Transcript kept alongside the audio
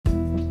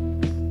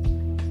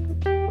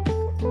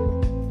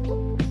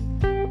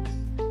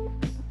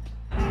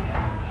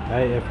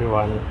Hi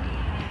everyone,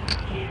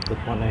 good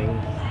morning.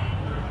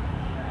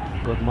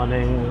 Good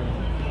morning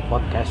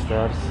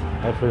podcasters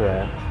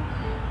everywhere.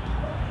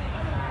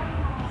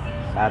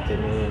 Saat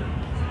ini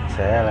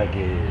saya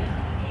lagi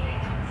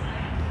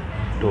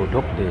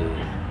duduk di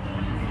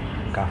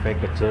kafe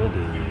kecil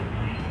di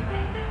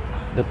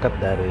dekat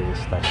dari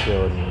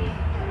stasiun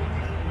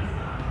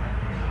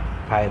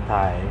Pai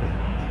Tai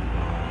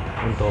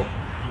untuk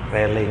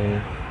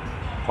railing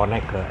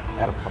connect ke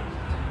airport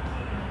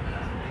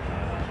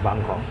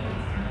Bangkok.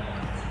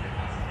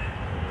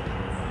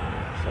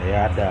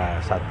 Saya ada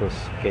satu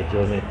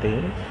schedule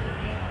meeting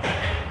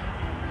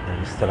dan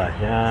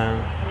setelahnya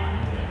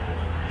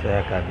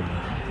saya akan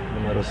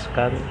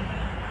meneruskan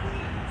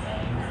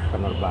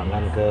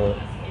penerbangan ke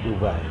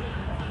Dubai.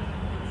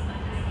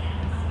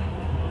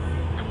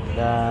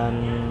 Dan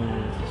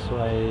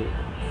sesuai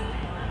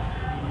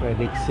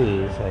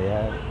prediksi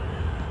saya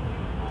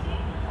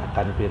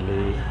akan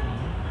pilih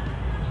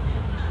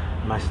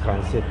mass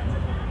transit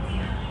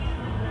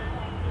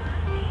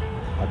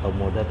atau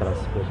moda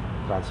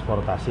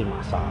transportasi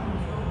massal.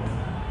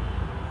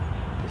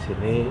 Di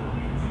sini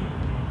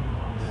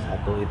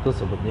satu itu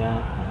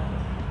sebutnya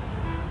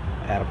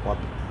airport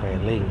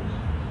railing.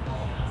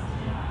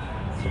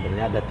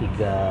 Sebenarnya ada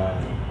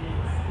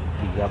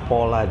tiga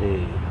pola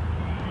di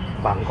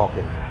Bangkok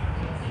ini.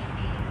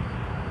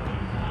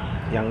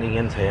 Yang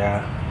ingin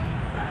saya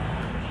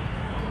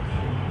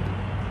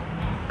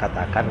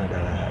katakan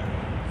adalah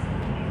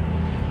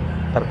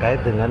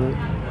terkait dengan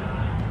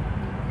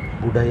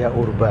budaya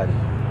urban.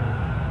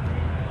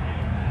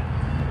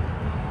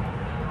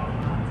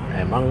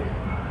 Emang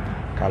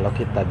kalau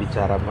kita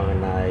bicara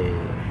mengenai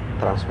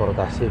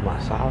transportasi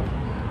massal,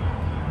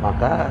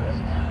 maka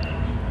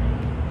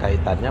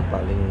kaitannya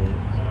paling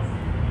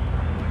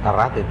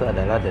erat itu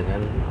adalah dengan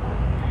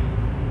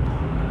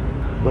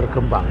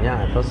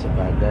berkembangnya atau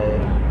sebagai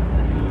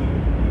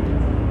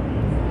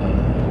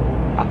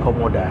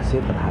akomodasi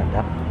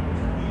terhadap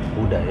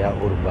budaya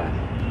urban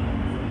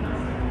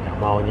yang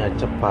maunya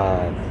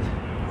cepat,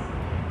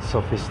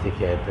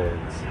 sophisticated,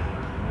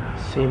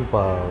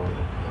 simple,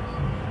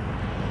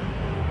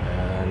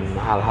 dan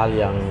hal-hal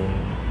yang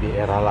di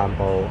era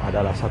lampau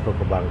adalah satu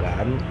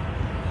kebanggaan.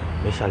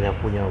 Misalnya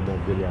punya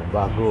mobil yang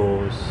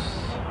bagus,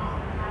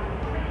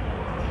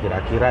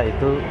 kira-kira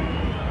itu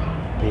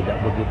tidak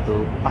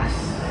begitu pas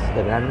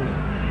dengan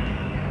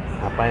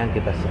apa yang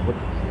kita sebut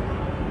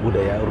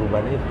budaya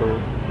urban itu.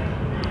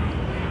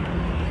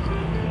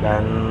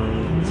 Dan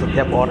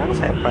setiap orang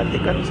saya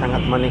perhatikan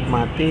sangat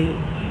menikmati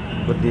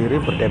berdiri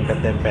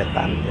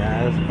berdempet-dempetan,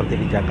 ya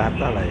seperti di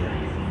Jakarta lah ya.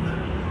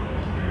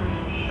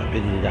 Tapi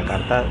di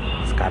Jakarta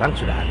sekarang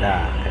sudah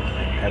ada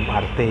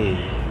MRT,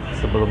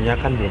 sebelumnya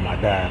kan belum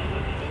ada.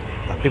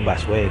 Tapi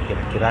busway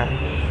kira-kira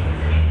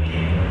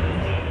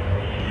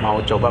mau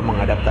coba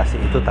mengadaptasi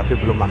itu tapi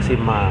belum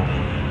maksimal.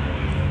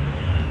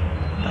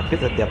 Tapi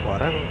setiap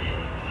orang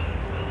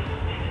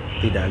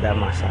tidak ada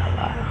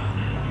masalah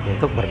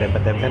untuk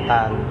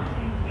berdempet-dempetan,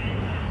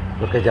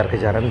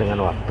 berkejar-kejaran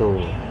dengan waktu.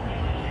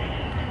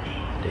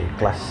 Di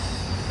kelas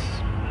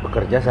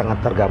bekerja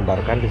sangat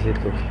tergambarkan di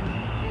situ.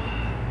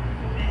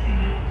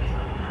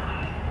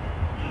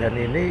 Dan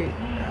ini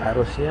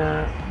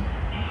harusnya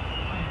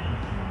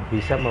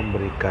bisa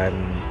memberikan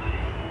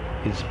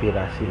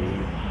inspirasi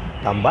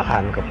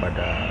tambahan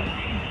kepada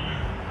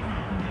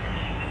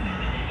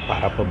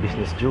para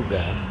pebisnis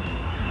juga.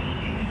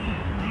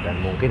 Dan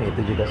mungkin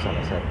itu juga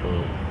salah satu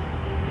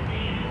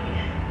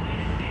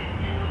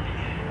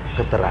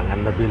keterangan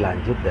lebih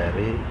lanjut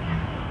dari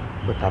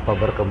betapa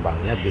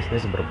berkembangnya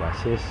bisnis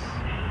berbasis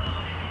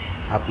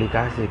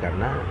aplikasi.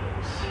 Karena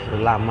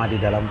selama di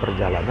dalam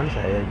perjalanan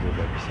saya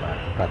juga bisa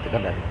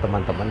perhatikan, dan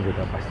teman-teman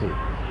juga pasti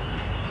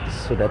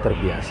sudah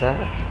terbiasa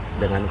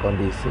dengan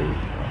kondisi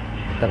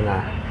di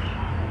tengah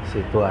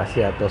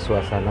situasi atau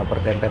suasana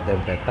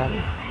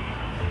berdempet-dempetan,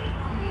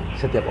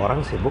 setiap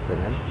orang sibuk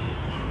dengan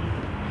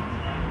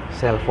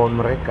cellphone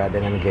mereka,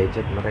 dengan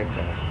gadget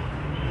mereka.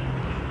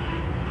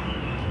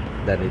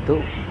 Dan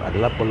itu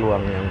adalah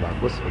peluang yang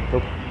bagus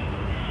untuk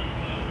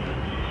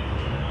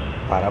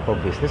para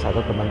pebisnis atau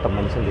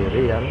teman-teman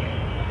sendiri yang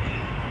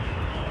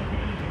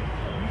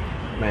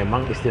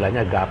memang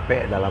istilahnya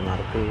gape, dalam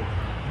arti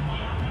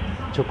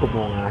cukup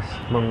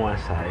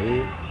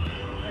menguasai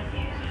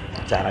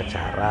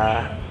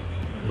cara-cara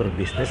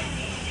berbisnis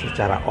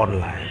secara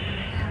online.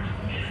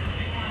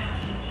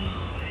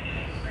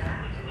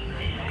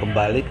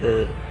 Kembali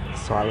ke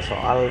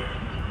soal-soal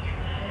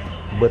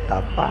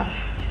betapa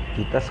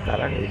kita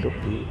sekarang hidup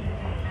di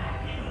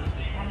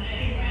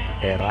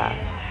era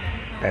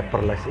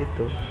paperless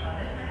itu.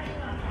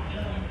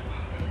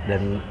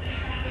 Dan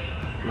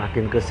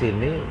makin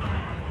kesini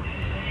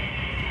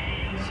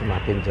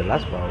semakin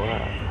jelas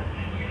bahwa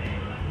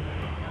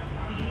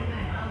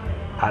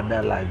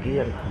ada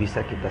lagi yang bisa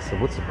kita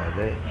sebut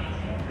sebagai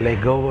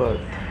Lego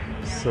world.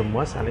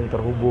 Semua saling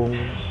terhubung,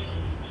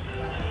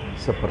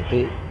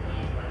 seperti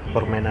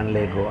permainan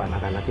Lego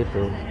anak-anak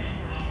itu.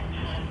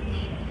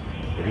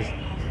 Jadi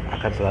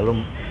akan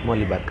selalu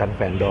melibatkan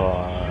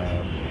vendor,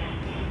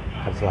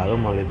 akan selalu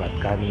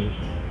melibatkan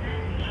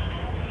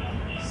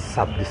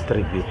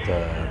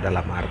sub-distributor,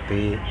 dalam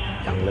arti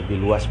yang lebih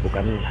luas,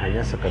 bukan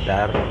hanya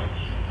sekedar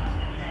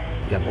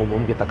yang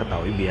umum kita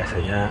ketahui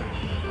biasanya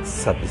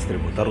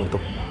sub-distributor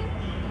untuk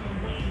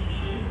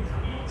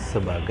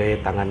sebagai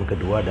tangan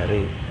kedua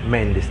dari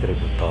main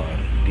distributor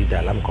di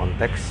dalam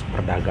konteks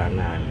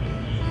perdagangan.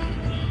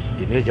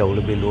 Ini jauh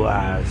lebih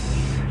luas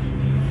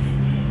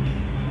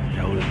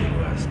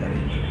dari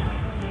itu.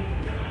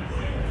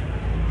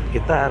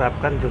 Kita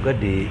harapkan juga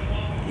di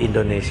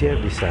Indonesia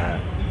bisa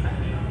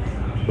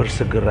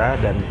bersegera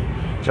dan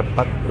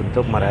cepat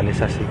untuk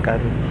merealisasikan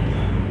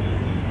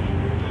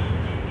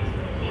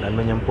dan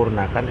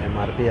menyempurnakan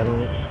MRT yang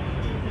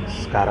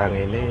sekarang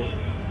ini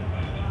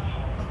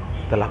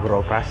telah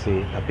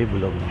beroperasi tapi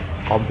belum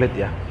komplit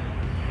ya.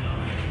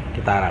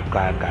 Kita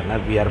harapkan, karena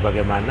biar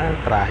bagaimana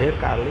terakhir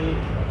kali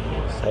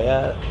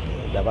saya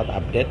dapat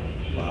update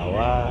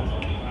bahwa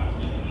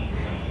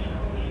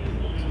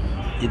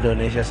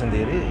Indonesia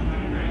sendiri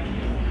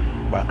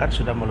bahkan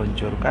sudah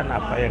meluncurkan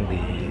apa yang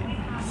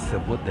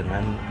disebut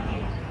dengan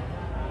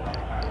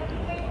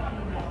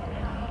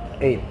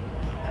aid.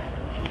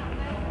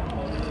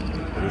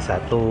 Jadi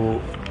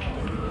satu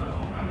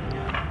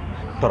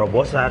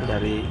terobosan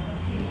dari,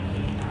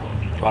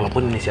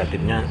 walaupun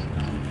inisiatifnya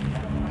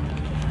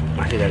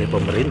masih dari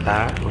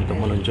pemerintah untuk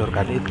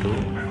meluncurkan itu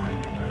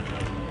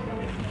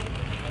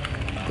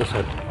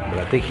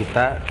berarti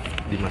kita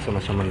di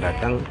masa-masa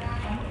mendatang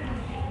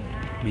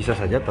bisa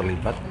saja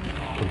terlibat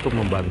untuk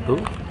membantu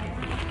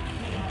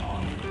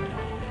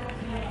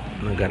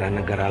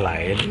negara-negara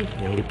lain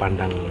yang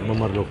dipandang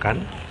memerlukan.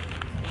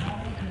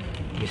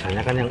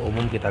 Misalnya kan yang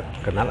umum kita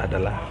kenal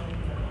adalah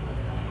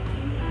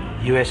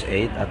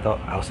USAID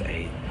atau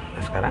AusAid.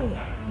 Nah, sekarang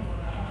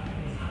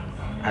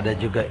ada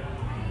juga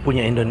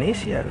punya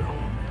Indonesia loh.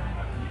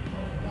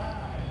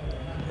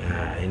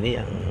 Nah, ini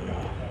yang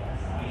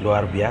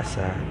luar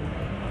biasa. Nah,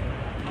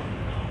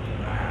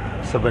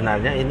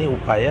 sebenarnya ini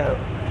upaya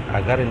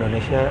agar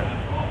Indonesia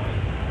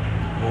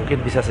mungkin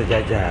bisa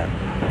sejajar.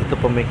 Itu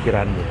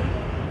pemikirannya.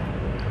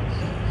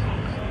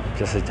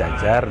 Bisa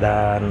sejajar,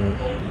 dan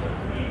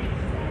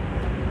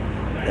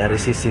dari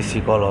sisi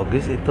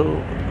psikologis itu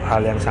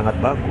hal yang sangat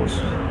bagus.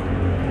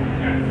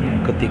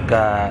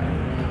 Ketika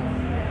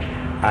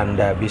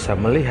Anda bisa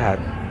melihat,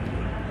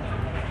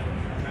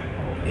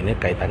 ini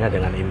kaitannya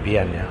dengan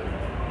impian ya,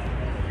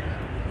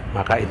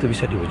 maka itu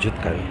bisa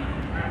diwujudkan.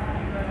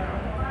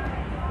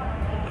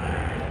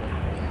 Nah,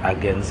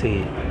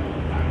 agensi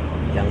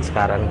yang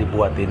sekarang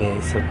dibuat ini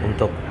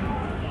untuk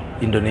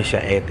Indonesia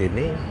Aid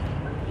ini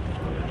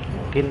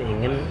mungkin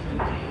ingin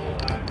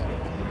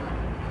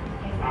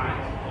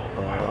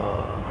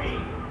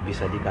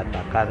bisa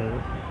dikatakan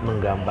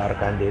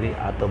menggambarkan diri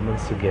atau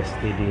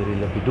mensugesti diri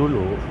lebih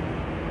dulu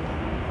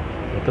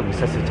itu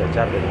bisa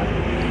sejajar dengan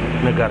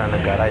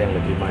negara-negara yang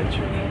lebih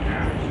maju,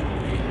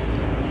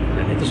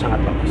 dan itu sangat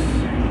bagus.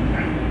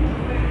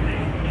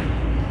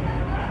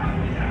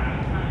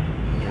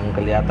 Yang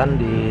kelihatan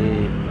di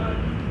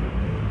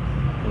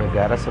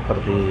negara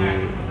seperti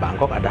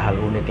Bangkok ada hal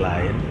unik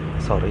lain,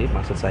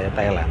 maksud saya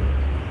Thailand.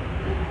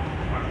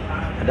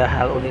 Ada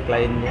hal unik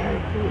lainnya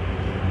itu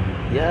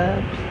ya,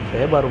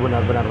 saya baru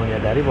benar-benar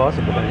menyadari bahwa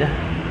sebenarnya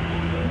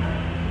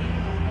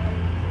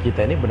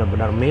kita ini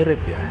benar-benar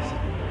mirip ya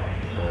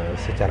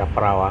secara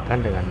perawakan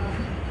dengan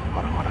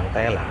orang-orang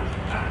Thailand.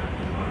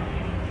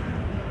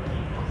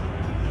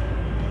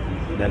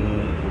 Dan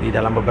di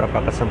dalam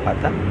beberapa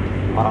kesempatan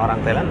orang-orang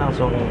Thailand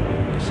langsung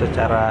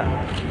secara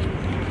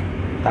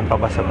tanpa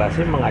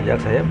basa-basi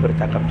mengajak saya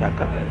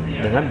bercakap-cakap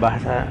dengan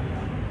bahasa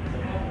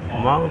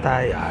Mong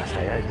Thai.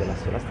 Saya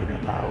jelas-jelas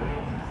tidak tahu.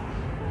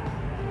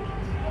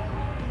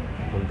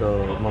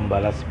 Untuk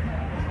membalas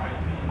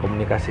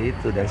komunikasi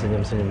itu dan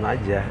senyum-senyum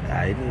aja.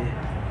 Nah, ini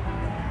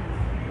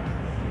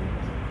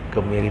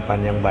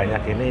kemiripan yang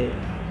banyak ini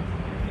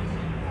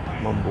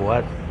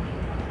membuat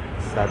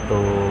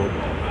satu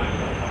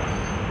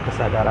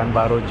kesadaran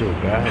baru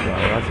juga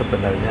bahwa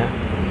sebenarnya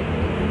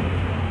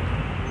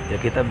ya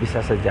kita bisa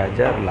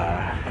sejajar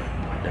lah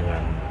dengan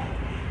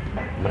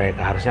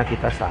mereka. Harusnya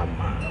kita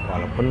sama,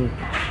 walaupun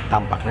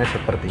tampaknya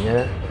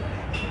sepertinya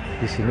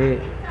di sini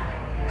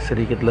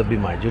sedikit lebih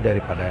maju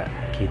daripada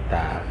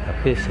kita,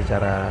 tapi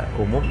secara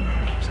umum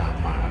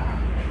sama.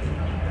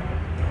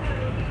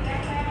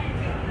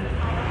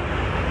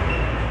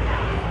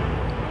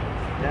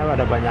 Ya,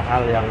 ada banyak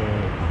hal yang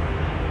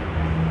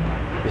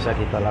bisa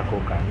kita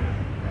lakukan,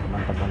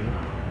 teman-teman.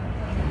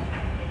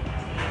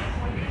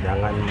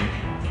 Jangan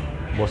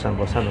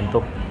bosan-bosan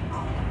untuk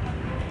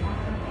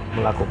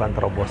melakukan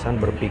terobosan,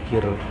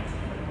 berpikir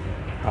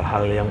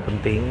hal-hal yang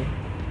penting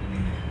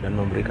dan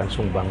memberikan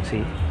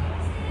sumbangsi.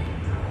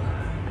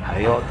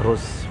 Ayo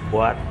terus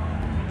buat,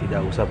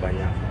 tidak usah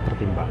banyak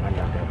pertimbangan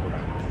dan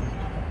ragu-ragu.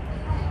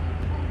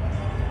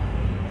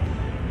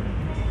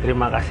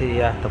 Terima kasih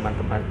ya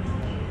teman-teman.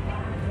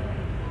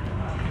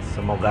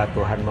 Semoga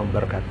Tuhan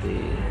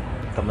memberkati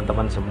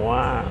teman-teman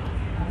semua,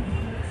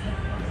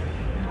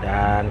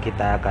 dan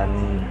kita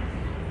akan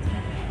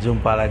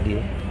jumpa lagi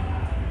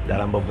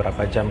dalam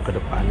beberapa jam ke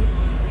depan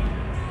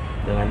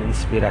dengan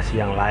inspirasi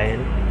yang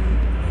lain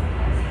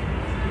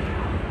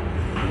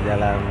di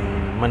dalam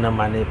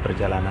menemani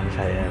perjalanan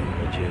saya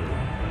menuju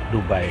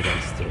Dubai dan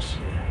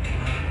seterusnya.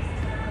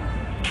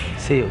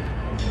 See you.